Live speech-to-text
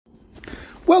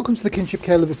Welcome to the Kinship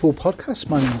Care Liverpool podcast.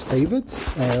 My name is David.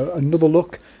 Another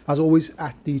look, as always,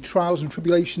 at the trials and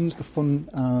tribulations, the fun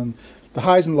and the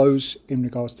highs and lows in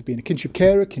regards to being a kinship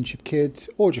carer, kinship kid,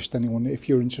 or just anyone if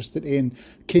you're interested in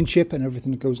kinship and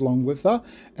everything that goes along with that.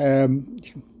 You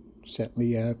can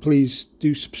certainly please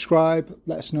do subscribe.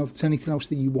 Let us know if there's anything else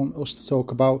that you want us to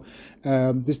talk about.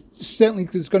 There's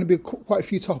going to be quite a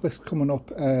few topics coming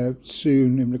up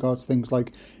soon in regards to things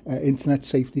like internet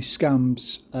safety,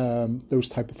 scams, those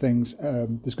type of things.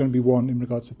 There's going to be one in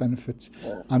regards to benefits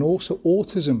and also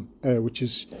autism, which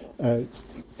is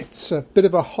it's a bit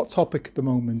of a hot topic at the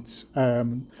moment,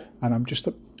 and I'm just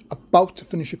about to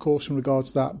finish a course in regards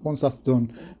to that. Once that's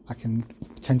done, I can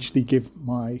potentially give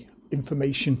my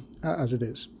information as it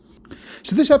is.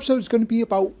 So this episode is going to be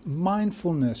about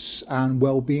mindfulness and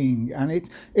well-being, and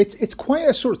it's quite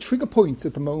a sort of trigger point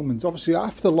at the moment. Obviously,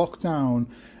 after lockdown,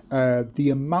 the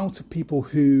amount of people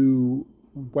who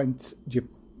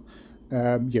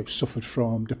suffered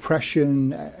from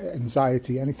depression,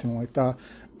 anxiety, anything like that,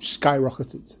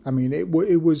 skyrocketed. I mean, it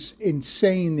was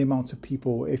insane, the amount of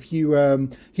people. If you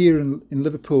here in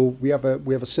Liverpool, we have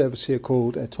a service here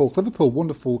called Talk Liverpool.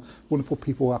 Wonderful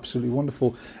people, absolutely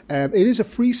wonderful. It is a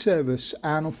free service,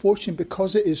 and unfortunately,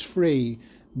 because it is free,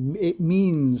 it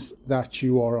means that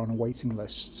you are on a waiting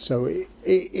list. So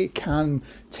it can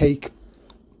take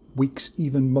weeks,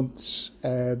 even months,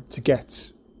 to get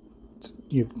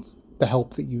the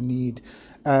help that you need.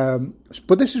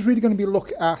 But this is really going to be a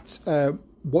look at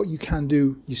what you can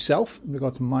do yourself in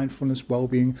regard to mindfulness,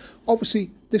 well-being.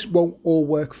 Obviously, this won't all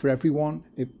work for everyone.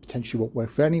 It potentially won't work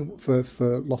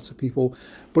for lots of people.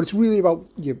 But it's really about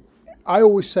I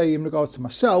always say in regards to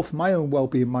myself, my own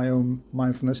well-being, my own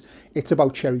mindfulness, it's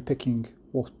about cherry picking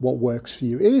what works for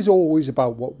you. It is always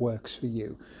about what works for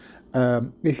you.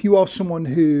 If you are someone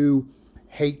who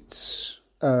hates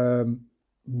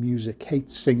music,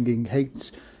 hates singing,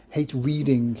 hates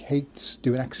reading, hates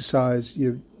doing exercise,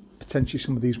 potentially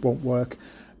some of these won't work.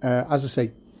 As I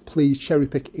say, please cherry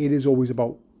pick. It is always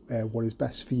about what is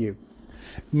best for you.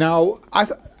 Now,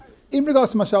 in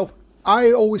regards to myself,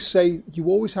 I always say you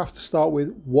always have to start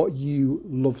with what you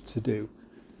love to do.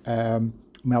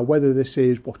 Now, whether this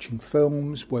is watching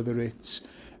films, whether it's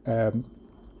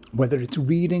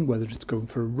reading, whether it's going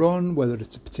for a run, whether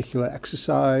it's a particular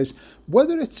exercise,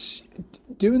 whether it's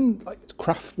doing like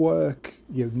craft work,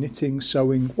 knitting,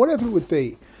 sewing, whatever it would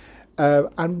be.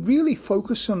 And really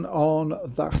focusing on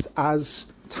that as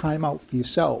time out for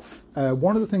yourself.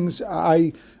 One of the things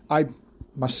I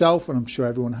myself, and I'm sure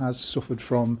everyone has suffered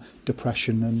from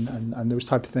depression and those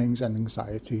type of things, and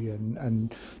anxiety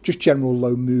and just general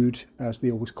low mood, as they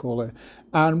always call it.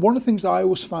 And one of the things that I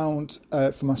always found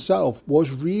for myself was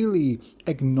really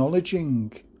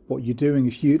acknowledging what you're doing.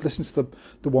 If you listen to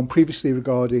the one previously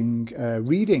regarding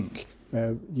reading,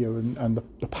 and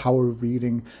the power of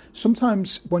reading.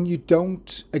 Sometimes when you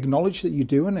don't acknowledge that you're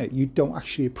doing it, you don't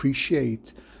actually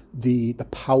appreciate the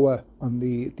power and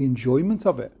the enjoyment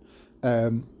of it.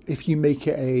 If you make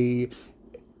it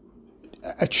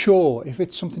a chore, if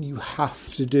it's something you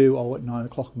have to do, at 9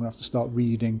 o'clock I'm going to have to start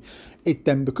reading, it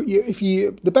then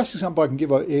the best example I can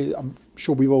give is, I'm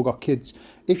sure we've all got kids.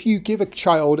 If you give a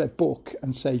child a book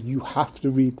and say you have to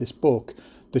read this book,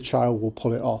 the child will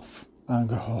pull it off and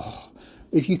go, oh.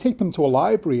 If you take them to a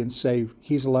library and say,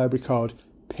 here's a library card,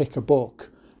 pick a book,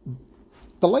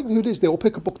 the likelihood is they'll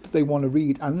pick a book that they want to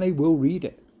read and they will read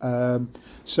it.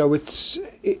 So it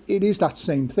is that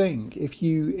same thing. If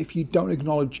you don't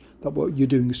acknowledge that what you're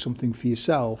doing is something for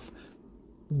yourself,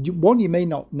 one, you may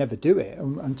never do it,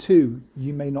 and two,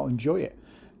 you may not enjoy it.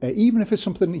 Even if it's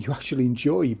something that you actually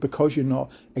enjoy, because you're not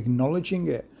acknowledging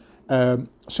it.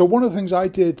 So one of the things I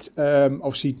did,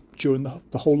 obviously during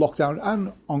the whole lockdown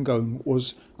and ongoing,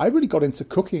 was I really got into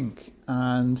cooking,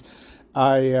 and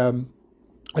I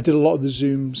did a lot of the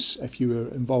Zooms, if you were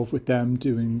involved with them,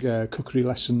 doing cookery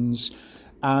lessons,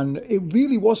 and it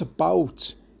really was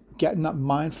about getting that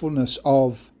mindfulness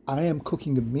of I am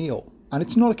cooking a meal, and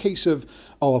it's not a case of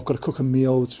I've got to cook a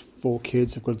meal, it's for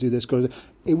kids, I've got to do this,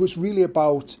 It was really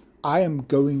about I am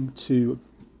going to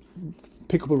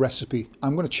pick up a recipe.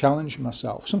 I'm going to challenge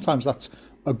myself. Sometimes that's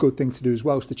a good thing to do as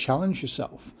well, is to challenge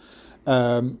yourself.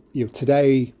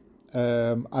 Today,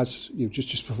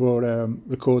 just before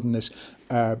recording this,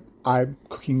 I'm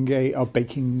cooking or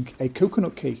baking a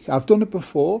coconut cake. I've done it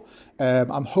before.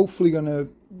 I'm hopefully going to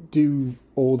do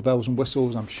all the bells and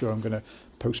whistles. I'm sure I'm going to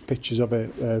post pictures of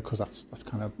it because that's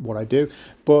kind of what I do.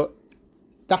 But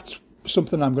that's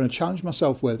something I'm going to challenge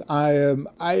myself with. I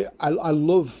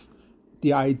love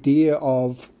the idea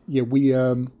of I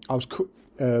was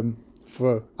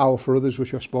for Others,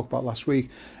 which I spoke about last week.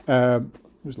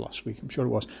 was last week, I'm sure it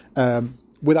was.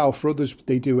 With Alpha Others,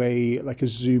 they do a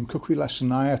Zoom cookery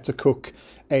lesson. I had to cook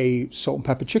a salt and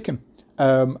pepper chicken.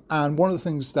 And one of the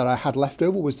things that I had left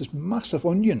over was this massive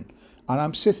onion. And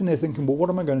I'm sitting there thinking, well, what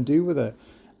am I going to do with it?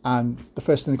 And the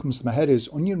first thing that comes to my head is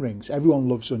onion rings. Everyone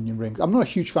loves onion rings. I'm not a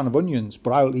huge fan of onions,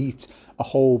 but I'll eat a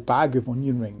whole bag of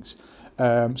onion rings.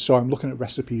 So I'm looking at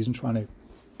recipes and trying to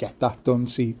get that done,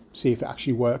 see if it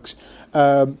actually works.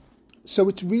 So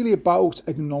it's really about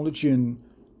acknowledging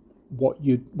what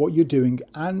you're doing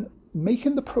and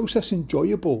making the process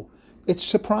enjoyable. It's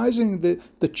surprising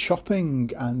the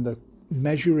chopping and the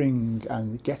measuring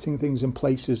and getting things in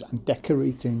places and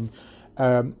decorating,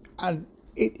 and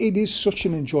it is such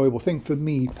an enjoyable thing for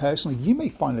me personally. You may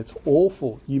find it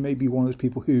awful. You may be one of those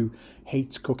people who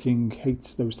hates cooking,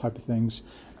 hates those type of things.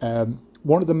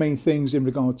 One of the main things in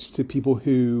regards to people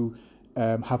who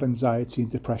have anxiety and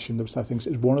depression, those type of things,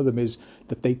 is one of them is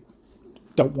that they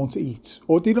don't want to eat,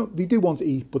 or they do want to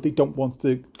eat, but they don't want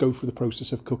to go through the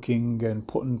process of cooking and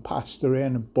putting pasta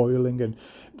in and boiling and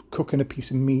cooking a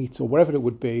piece of meat or whatever it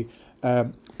would be.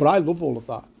 But I love all of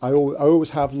that. I always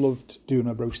have loved doing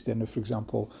a roast dinner, for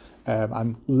example,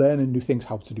 and learning new things,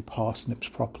 how to do parsnips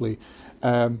properly.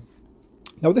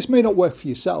 Now, this may not work for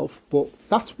yourself, but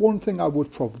that's one thing I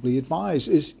would probably advise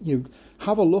is,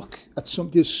 have a look at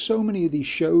there's so many of these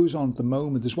shows on at the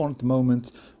moment. There's one at the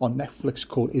moment on Netflix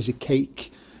called Is It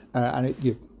Cake? And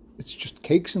it's just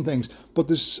cakes and things. But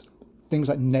there's things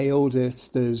like Nailed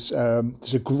It. There's a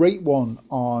great one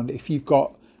on, if you've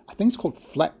got, I think it's called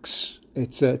Flex.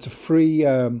 It's a free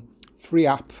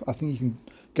app. I think you can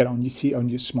get it on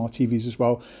your smart TVs as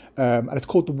well. And it's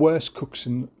called The Worst Cooks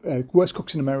in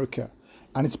America.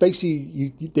 And it's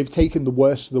basically, they've taken the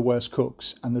worst of the worst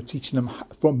cooks and they're teaching them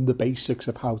from the basics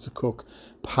of how to cook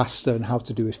pasta and how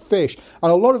to do fish.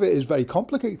 And a lot of it is very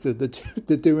complicated.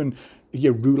 They're doing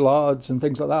roulades and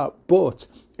things like that. But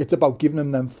it's about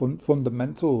giving them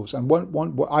fundamentals. And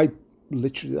I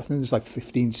think there's like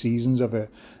 15 seasons of it.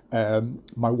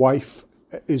 My wife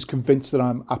is convinced that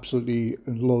I'm absolutely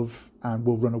in love and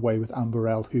will run away with Amber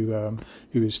L, who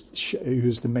is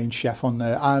the main chef on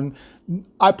there. And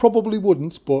I probably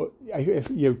wouldn't, but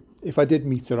if I did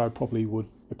meet her, I probably would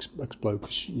explode,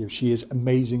 because she is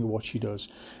amazing at what she does,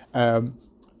 and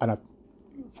a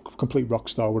complete rock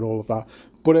star with all of that.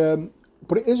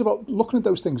 But it is about looking at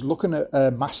those things, looking at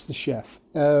MasterChef.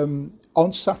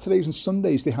 On Saturdays and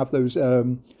Sundays, they have those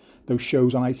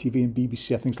shows on ITV and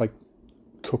BBC. I think it's like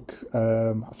Cook,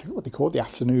 I forget what they call it, The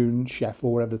Afternoon Chef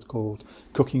or whatever it's called,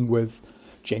 Cooking with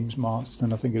James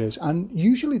Marston, I think it is. And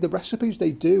usually the recipes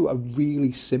they do are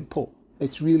really simple.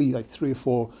 It's really like three or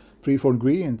four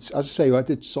ingredients. As I say, I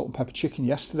did salt and pepper chicken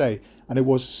yesterday, and it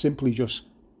was simply just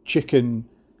chicken,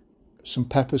 some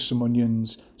peppers, some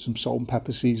onions, some salt and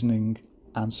pepper seasoning,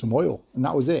 and some oil, and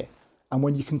that was it. And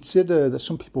when you consider that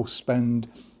some people spend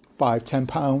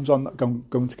 £5-10 on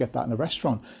going to get that in a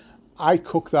restaurant, I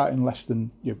cook that in less than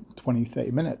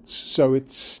 20-30 minutes. So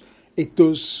it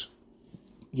does,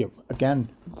 again,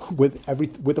 with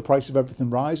the price of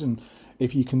everything rising,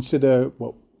 if you consider,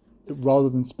 well, rather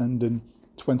than spending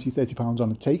 £20-30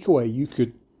 on a takeaway, you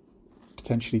could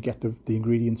potentially get the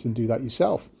ingredients and do that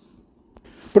yourself.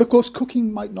 But of course,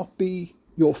 cooking might not be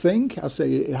your thing. I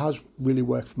say it has really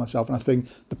worked for myself, and I think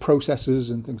the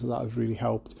processes and things like that has really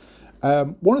helped.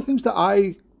 One of the things that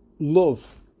I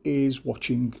love is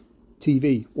watching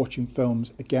TV, watching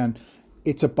films. Again,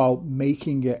 it's about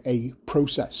making it a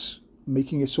process,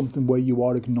 making it something where you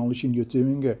are acknowledging you're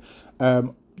doing it.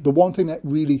 The one thing that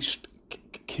really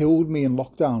killed me in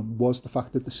lockdown was the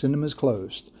fact that the cinemas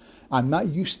closed, and that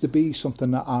used to be something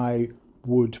that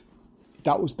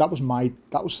that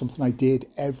was something I did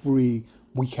every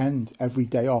weekend, every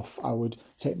day off. I would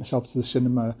take myself to the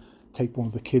cinema, take one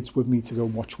of the kids with me to go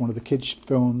and watch one of the kids'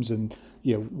 films, and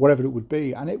whatever it would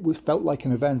be, and it felt like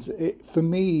an event. For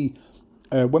me,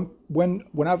 when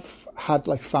I've had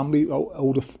like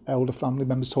older family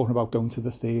members talking about going to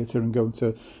the theatre and going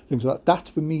to things like that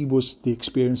for me was the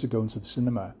experience of going to the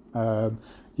cinema.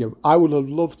 I would have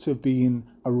loved to have been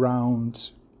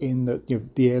around in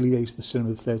the early days of the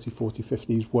cinema, the 30s, 40s,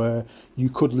 50s, where you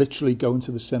could literally go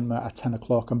into the cinema at 10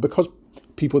 o'clock, and because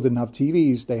people didn't have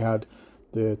TVs, they had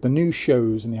the news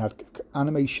shows, and they had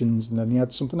animations, and then they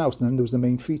had something else, and then there was the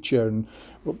main feature, and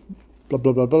blah,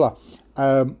 blah, blah, blah.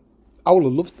 I would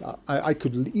have loved that. I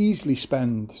could easily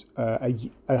spend a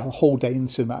whole day in the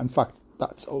cinema. In fact,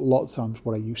 that's a lot of times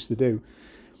what I used to do.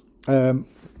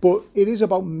 But it is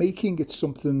about making it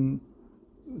something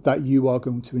that you are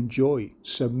going to enjoy.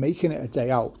 So making it a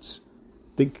day out.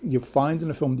 Think you're finding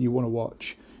a film that you want to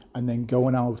watch, and then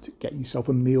going out, getting yourself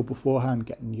a meal beforehand,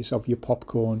 getting yourself your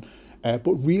popcorn,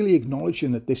 but really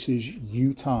acknowledging that this is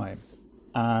you time.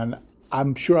 And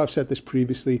I'm sure I've said this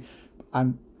previously,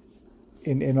 and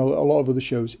in a lot of other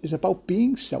shows, is about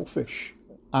being selfish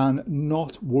and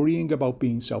not worrying about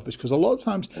being selfish. Because a lot of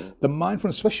times the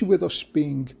mindfulness, especially with us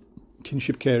being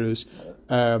kinship carers,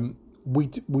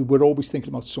 we're always thinking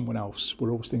about someone else.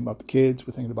 We're always thinking about the kids.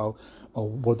 We're thinking about, oh,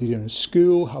 what are they doing in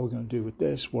school? How are we going to do with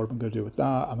this? What am I going to do with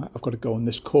that? I've got to go on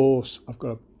this course. I've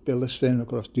got to fill this in. I've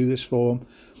got to do this form.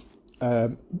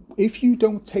 If you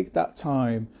don't take that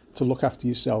time to look after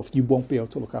yourself, you won't be able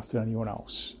to look after anyone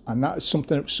else. And that is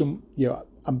something that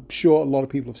I'm sure a lot of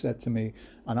people have said to me,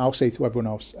 and I'll say to everyone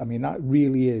else. I mean, that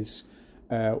really is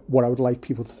what I would like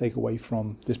people to take away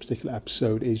from this particular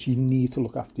episode, is you need to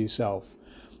look after yourself.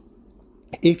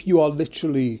 If you are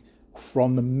literally,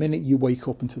 from the minute you wake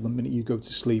up until the minute you go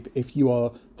to sleep, if you are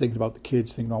thinking about the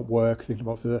kids, thinking about work, thinking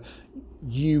about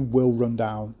you will run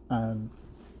down, and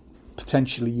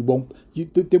potentially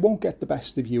they won't get the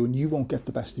best of you, and you won't get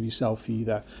the best of yourself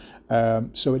either.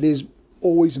 So it is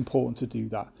always important to do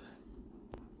that.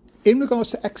 In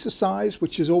regards to exercise,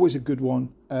 which is always a good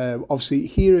one, obviously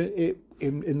here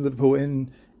in Liverpool,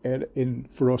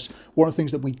 for us, one of the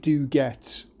things that we do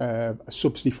get a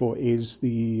subsidy for is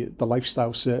the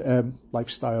lifestyle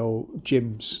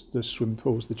gyms, the swimming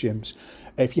pools, the gyms.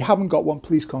 If you haven't got one,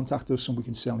 please contact us, and we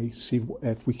can certainly see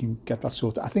if we can get that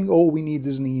sorted. I think all we need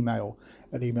is an email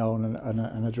and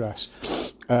an address,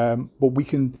 but we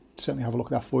can certainly have a look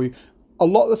at that for you. A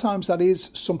lot of the times that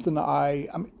is something that I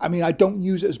don't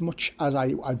use it as much as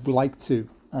I'd like to,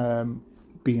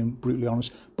 being brutally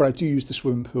honest, but I do use the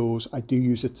swimming pools. I do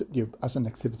use it as an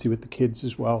activity with the kids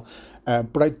as well.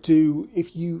 But I do,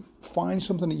 if you find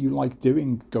something that you like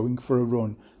doing, going for a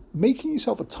run, making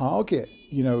yourself a target.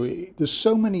 There's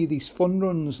so many of these fun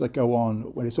runs that go on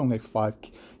when it's only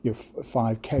 5K or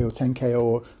 10K,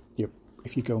 or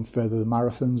if you're going further, the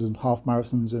marathons and half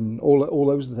marathons and all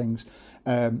those things.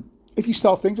 If you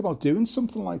start thinking about doing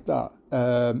something like that,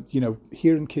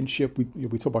 here in Kinship, we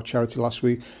talked about charity last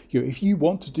week. If you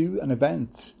want to do an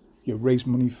event, raise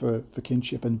money for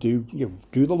Kinship and do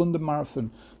the London Marathon,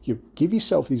 give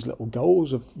yourself these little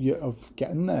goals of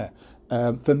getting there.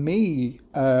 For me,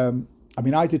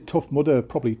 I did Tough Mudder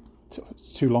probably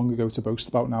too long ago to boast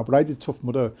about now, but I did Tough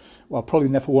Mudder. Well, I'll probably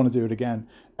never want to do it again.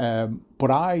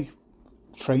 But I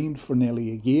trained for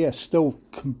nearly a year, still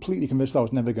completely convinced I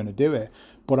was never going to do it.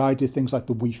 But I did things like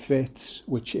the Wii Fit,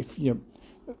 which if you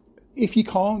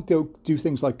can't go do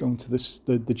things like going to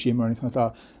the gym or anything like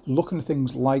that, looking at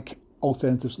things like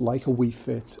alternatives, like a Wii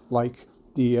Fit, like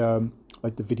the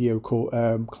video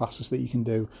classes that you can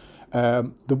do.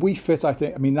 The Wii Fit, I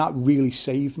think, that really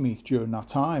saved me during that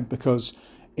time, because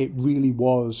it really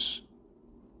was.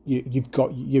 You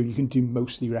can do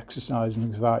most of your exercise and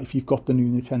things like that. If you've got the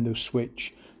new Nintendo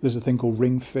Switch, there's a thing called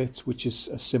Ring Fit, which is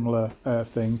a similar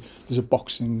thing. There's a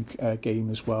boxing game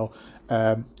as well.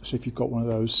 So if you've got one of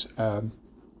those,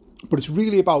 but it's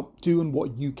really about doing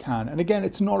what you can. And again,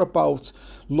 it's not about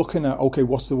looking at, okay,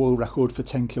 what's the world record for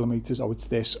 10 kilometers? Oh, it's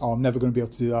this. Oh, I'm never going to be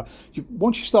able to do that.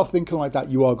 Once you start thinking like that,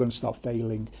 you are going to start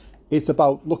failing. It's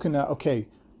about looking at, okay,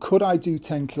 could I do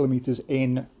 10 kilometers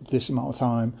in this amount of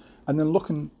time? And then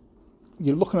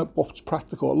you're looking at what's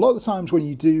practical. A lot of the times when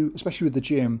you do, especially with the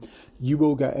gym, you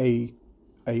will get a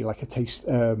taste,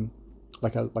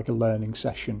 like a learning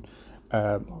session.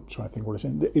 I'm trying to think what it's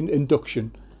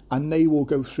induction, and they will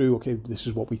go through. Okay, this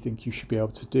is what we think you should be able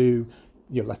to do.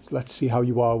 Let's see how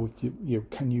you are with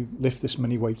can you lift this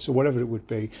many weights or whatever it would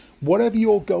be. Whatever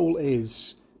your goal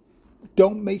is,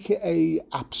 don't make it an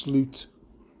absolute.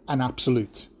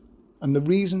 And the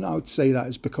reason I would say that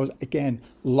is because, again,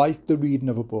 like the reading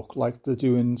of a book, like the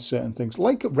doing certain things,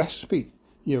 like a recipe,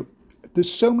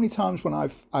 there's so many times when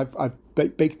I've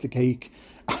baked a cake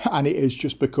and it has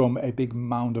just become a big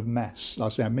mound of mess. Like I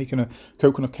say, I'm making a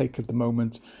coconut cake at the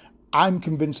moment. I'm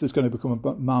convinced it's going to become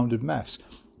a mound of mess.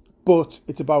 But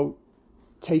it's about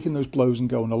taking those blows and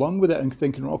going along with it and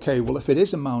thinking, okay, well, if it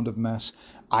is a mound of mess,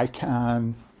 I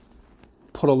can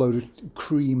put a load of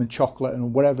cream and chocolate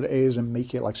and whatever it is and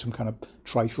make it like some kind of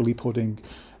trifle-y pudding.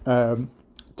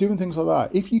 Doing things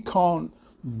like that. If you can't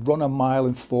run a mile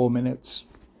in 4 minutes,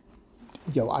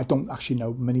 I don't actually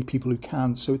know many people who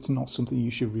can, so it's not something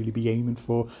you should really be aiming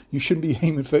for. You shouldn't be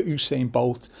aiming for Usain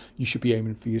Bolt. You should be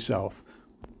aiming for yourself.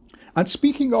 And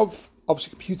speaking of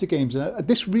obviously computer games, and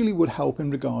this really would help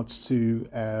in regards to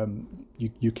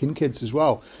your kin kids as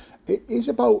well. It is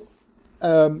about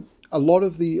a lot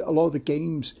of the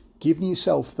games giving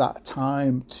yourself that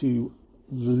time to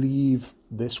leave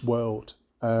this world.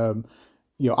 I'm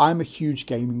a huge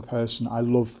gaming person. I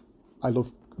love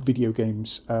video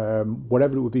games,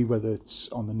 whatever it would be, whether it's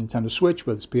on the Nintendo Switch,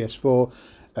 whether it's PS4,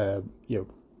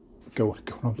 going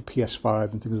on the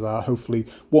PS5 and things like that. Hopefully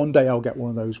one day I'll get one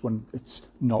of those when it's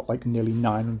not like nearly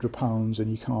 £900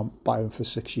 and you can't buy them for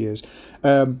 6 years.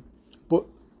 But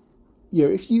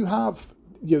if you have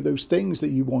those things that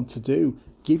you want to do,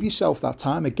 give yourself that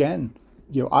time. Again,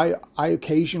 I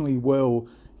occasionally will,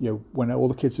 when all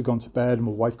the kids have gone to bed and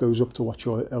my wife goes up to watch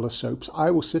all her soaps,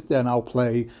 I will sit there and I'll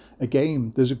play a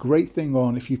game. There's a great thing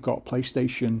on, if you've got a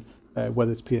PlayStation,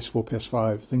 whether it's PS4,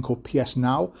 PS5, a thing called PS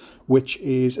Now, which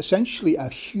is essentially a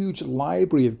huge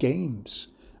library of games.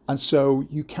 And so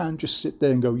you can just sit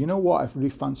there and go, you know what, I really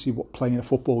fancy playing a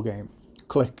football game.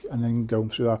 Click, and then going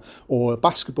through that. Or a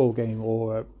basketball game,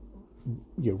 or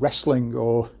wrestling,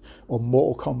 or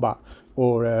Mortal Kombat,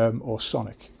 or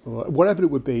Sonic, or whatever it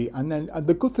would be. And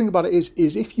the good thing about it is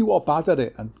if you are bad at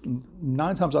it, and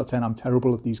 9 times out of 10 I'm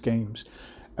terrible at these games,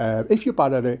 if you're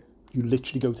bad at it, you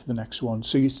literally go to the next one.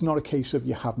 So it's not a case of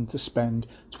you having to spend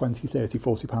 20, 30,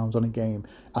 40 pounds on a game.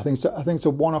 I think it's a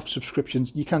one-off subscription.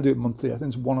 You can do it monthly. I think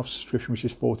it's a one-off subscription, which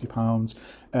is 40 pounds.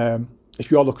 If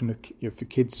you are looking at for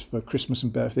kids for Christmas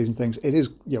and birthdays and things, it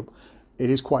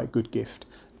is quite a good gift.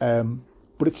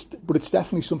 But it's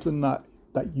definitely something that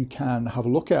you can have a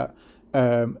look at,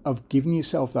 of giving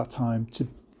yourself that time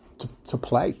to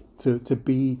play, to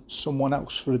be someone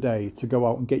else for a day, to go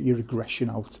out and get your aggression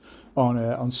out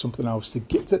on something else, to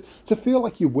get to feel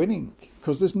like you're winning,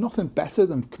 because there's nothing better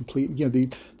than complete. The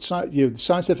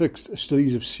scientific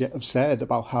studies have said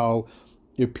about how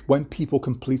when people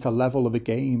complete a level of a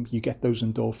game, you get those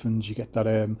endorphins, you get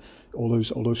that all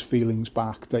those feelings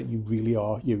back that you really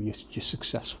are you're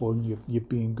successful and you're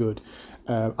being good,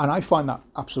 and I find that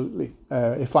absolutely.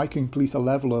 If I complete a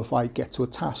level, or if I get to a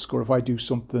task, or if I do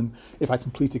something, if I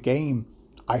complete a game,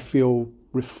 I feel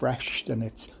refreshed, and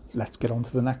it's let's get on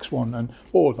to the next one,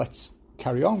 or let's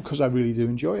carry on, because I really do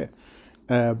enjoy it.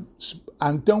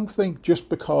 And don't think just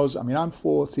because, I'm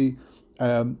 40,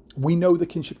 we know the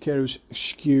kinship care is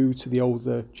skewed to the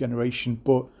older generation,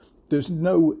 but there's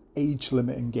no age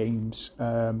limit in games.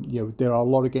 There are a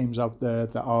lot of games out there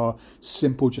that are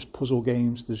simple, just puzzle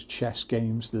games. There's chess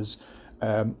games. There's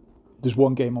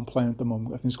one game I'm playing at the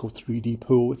moment, I think it's called 3D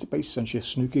Pool. It's basically essentially a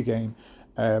snooker game.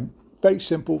 Very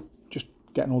simple, just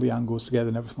getting all the angles together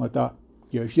and everything like that.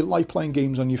 If you like playing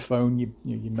games on your phone, you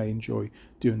may enjoy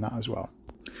doing that as well.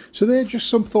 So there are just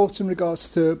some thoughts in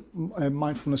regards to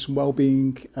mindfulness and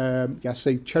well-being.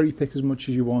 Say cherry pick as much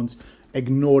as you want.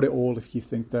 Ignore it all if you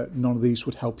think that none of these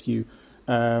would help you.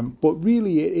 But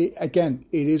really, it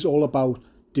is all about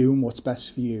doing what's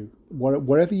best for you.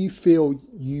 Whatever you feel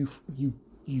you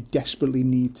desperately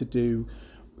need to do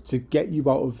to get you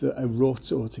out of a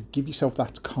rut, or to give yourself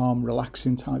that calm,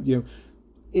 relaxing time.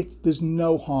 There's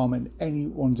no harm in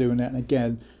anyone doing it. And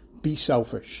again, be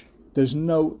selfish. There's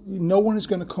no one is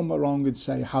going to come along and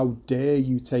say, how dare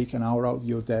you take an hour out of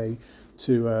your day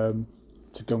to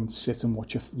go and sit and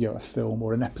watch a film,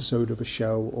 or an episode of a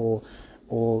show,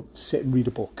 or sit and read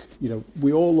a book.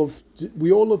 We all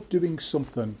love doing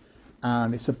something,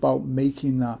 and it's about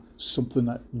making that something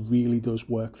that really does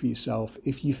work for yourself.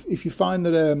 If you find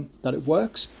that it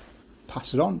works,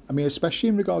 pass it on. Especially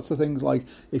in regards to things like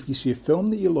if you see a film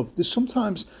that you love. There's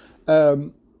sometimes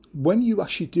when you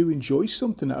actually do enjoy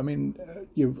something,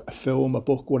 a film, a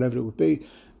book, whatever it would be,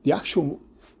 the actual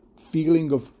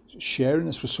feeling of sharing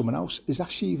this with someone else is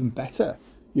actually even better.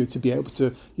 To be able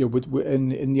to,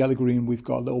 in the Ella Green, we've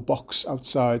got a little box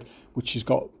outside which has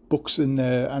got books in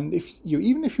there, and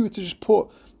even if you were to just put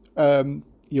a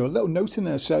little note in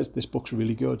there that says this book's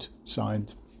really good,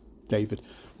 signed David,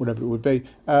 whatever it would be.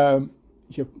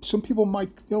 Some people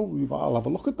might, I'll have a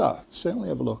look at that. Certainly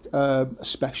have a look,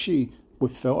 especially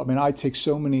with film. I take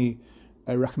so many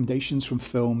recommendations from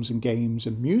films and games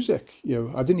and music.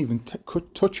 I didn't even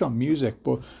touch on music,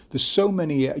 but there's so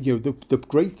many. The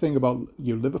great thing about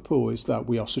Liverpool is that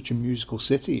we are such a musical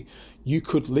city. You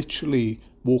could literally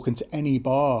walk into any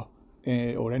bar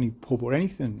or any pub or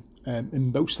anything,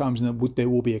 and most times there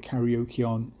will be a karaoke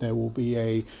on. There will be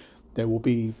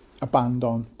a band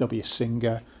on. There'll be a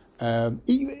singer.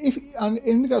 Even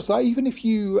in regards to that, even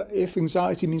if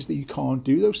anxiety means that you can't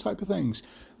do those type of things,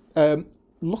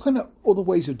 looking at other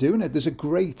ways of doing it. There's a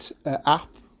great app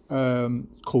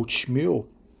called Shmule,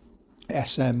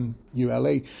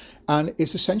 Smule, and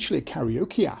it's essentially a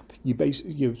karaoke app.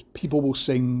 People will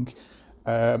sing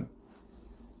a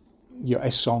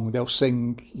song. They'll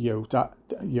sing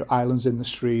Islands in the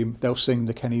Stream. They'll sing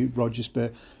the Kenny Rogers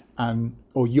bit.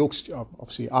 Or you'll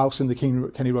obviously I'll sing the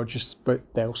Kenny Rogers, but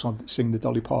they'll sing the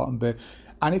Dolly Parton bit,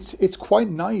 And it's quite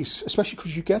nice, especially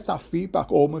because you get that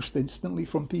feedback almost instantly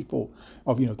from people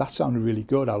of, that sounded really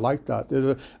good, I like that.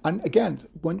 And again,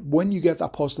 when you get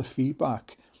that positive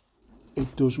feedback,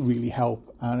 it does really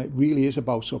help. And it really is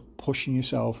about sort of pushing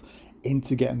yourself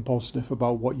into getting positive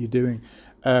about what you're doing.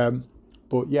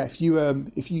 But yeah, if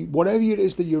you whatever it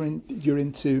is that you're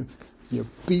into,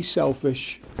 be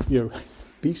selfish,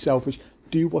 be selfish,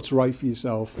 do what's right for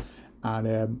yourself.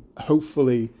 And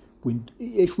hopefully we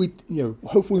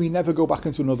never go back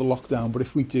into another lockdown, but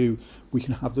if we do, we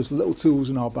can have those little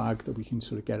tools in our bag that we can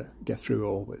sort of get through it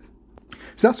all with.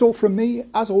 So that's all from me.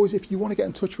 As always, if you want to get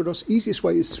in touch with us, easiest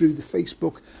way is through the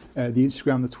Facebook, the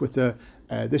Instagram, the Twitter.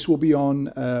 This will be on,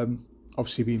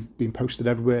 obviously being posted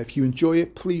everywhere. If you enjoy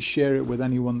it, please share it with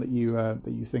anyone that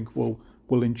you think will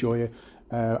enjoy it.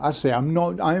 As I say, I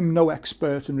am no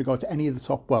expert in regard to any of the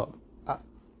top. Well,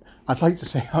 I'd like to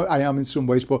say I am in some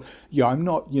ways, but I'm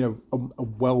not, a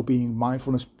well-being,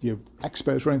 mindfulness,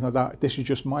 expert or anything like that. This is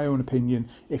just my own opinion.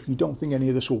 If you don't think any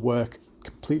of this will work,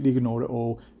 completely ignore it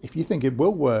all. If you think it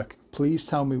will work, please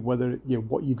tell me whether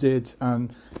what you did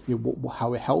and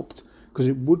how it helped, because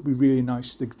it would be really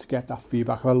nice to get that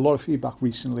feedback. I've had a lot of feedback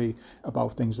recently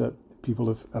about things that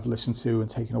people have listened to and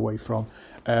taken away from.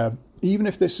 Even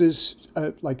if this is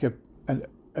like a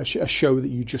show that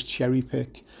you just cherry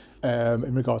pick.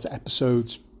 In regards to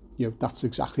episodes, that's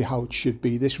exactly how it should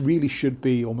be. This really should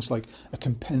be almost like a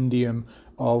compendium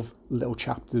of little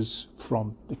chapters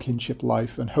from the Kinship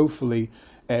life, and hopefully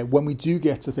when we do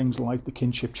get to things like the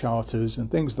Kinship charters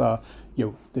and things that,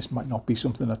 this might not be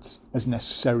something that's as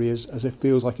necessary as it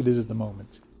feels like it is at the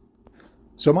moment.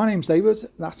 So my name's David,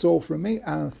 that's all from me,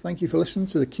 and thank you for listening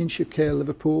to the Kinship Care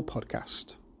Liverpool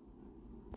podcast.